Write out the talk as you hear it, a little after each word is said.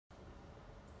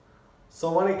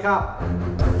Sawadee Krap.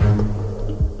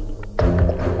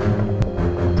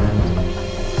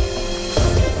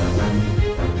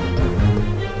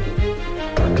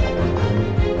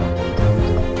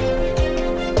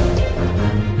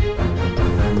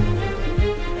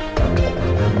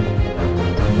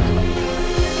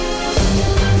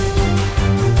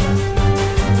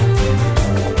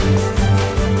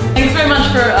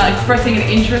 For expressing an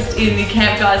interest in the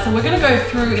camp, guys. So we're going to go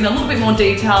through in a little bit more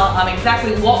detail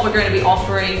exactly what we're going to be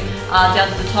offering down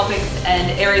to the topics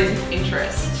and areas of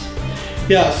interest.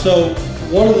 Yeah, so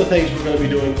one of the things we're going to be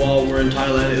doing while we're in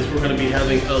Thailand is we're going to be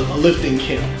having a lifting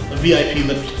camp, a VIP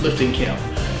lifting camp.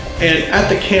 And at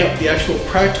the camp, the actual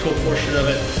practical portion of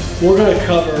it, we're going to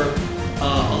cover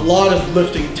a lot of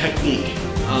lifting technique.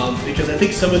 Because I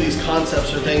think some of these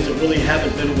concepts are things that really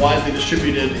haven't been widely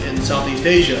distributed in Southeast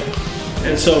Asia.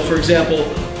 And so, for example,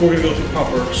 we're going to go through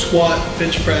proper squat,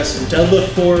 bench press, and deadlift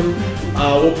form.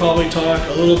 We'll probably talk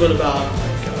a little bit about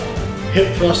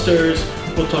hip thrusters.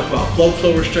 We'll talk about blood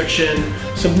flow restriction,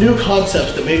 some new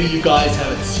concepts that maybe you guys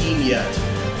haven't seen yet.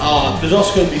 There's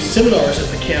also going to be seminars at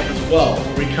the camp as well,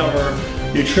 where we cover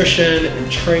nutrition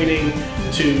and training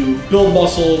to build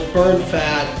muscle, burn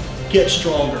fat, get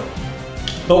stronger.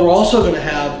 But we're also going to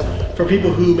have, for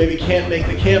people who maybe can't make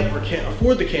the camp or can't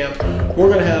afford the camp, we're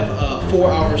going to have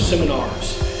 4-hour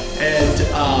seminars. And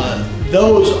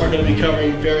those are going to be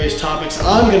covering various topics.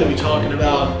 I'm going to be talking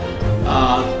about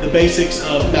the basics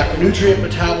of macronutrient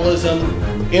metabolism,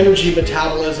 energy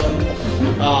metabolism.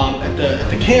 At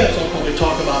the camps, I'll probably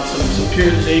talk about some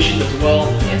periodization as well.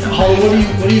 Yes, Holly,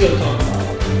 what are you going to talk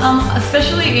about?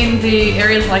 Especially in the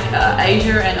areas like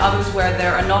Asia and others where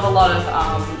there are not a lot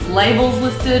of labels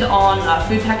listed on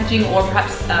food packaging, or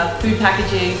perhaps food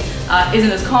packaging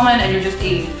isn't as common and you're just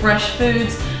eating fresh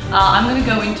foods. I'm going to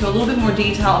go into a little bit more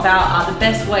detail about the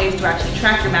best ways to actually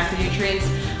track your macronutrients,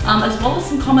 as well as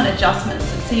some common adjustments.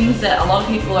 It seems that a lot of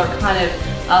people are kind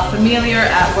of familiar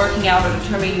at working out or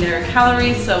determining their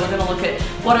calories, so we're going to look at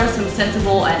what are some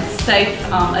sensible and safe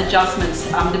adjustments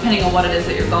depending on what it is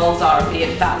that your goals are, be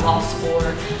it fat loss or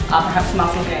perhaps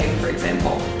muscle gain, for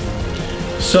example.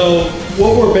 So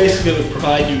what we're basically going to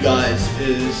provide you guys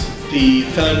is the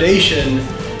foundation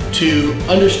to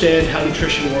understand how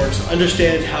nutrition works,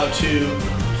 understand how to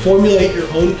formulate your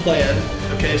own plan.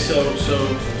 Okay, so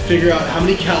figure out how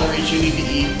many calories you need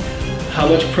to eat, how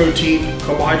much protein,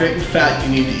 carbohydrate, and fat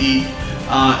you need to eat,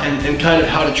 and kind of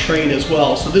how to train as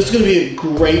well. So this is going to be a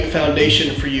great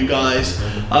foundation for you guys,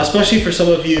 especially for some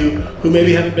of you who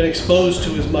maybe haven't been exposed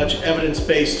to as much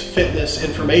evidence-based fitness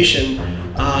information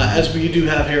as we do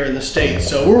have here in the States.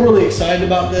 So we're really excited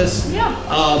about this. Yeah.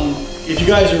 If you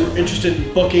guys are interested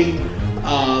in booking,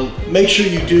 make sure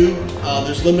you do.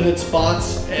 There's limited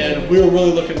spots, and we're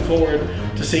really looking forward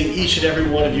to seeing each and every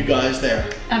one of you guys there.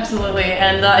 Absolutely,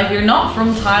 and if you're not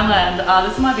from Thailand,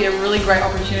 this might be a really great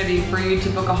opportunity for you to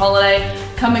book a holiday,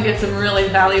 come and get some really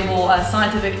valuable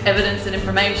scientific evidence and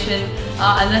information,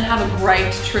 and then have a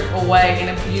great trip away in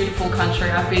a beautiful country.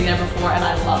 I've been there before and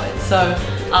I love it. So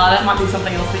that might be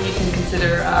something else that you can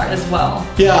consider as well.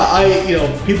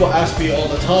 Yeah, people ask me all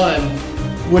the time,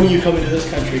 when are you coming to this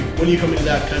country? When are you coming to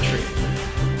that country?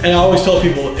 And I always tell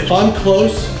people, if I'm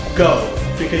close, go.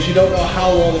 Because you don't know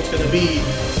how long it's going to be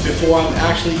before I'm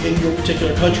actually in your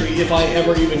particular country, if I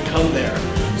ever even come there.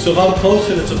 So if I'm close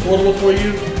and it's affordable for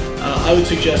you, I would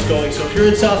suggest going. So if you're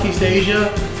in Southeast Asia,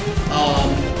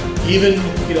 even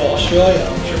Australia,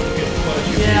 I'm sure we'll get quite a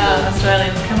few people. Yeah,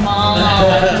 Australians, come on,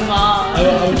 come on.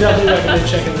 I would definitely recommend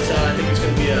checking this out. I think it's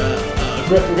going to be a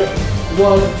great,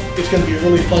 one, it's going to be a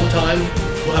really fun time.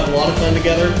 We'll have a lot of fun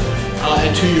together.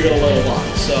 And two, you're going to learn a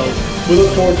lot. So we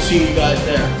look forward to seeing you guys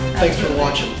there. Thanks for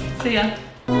watching. See ya.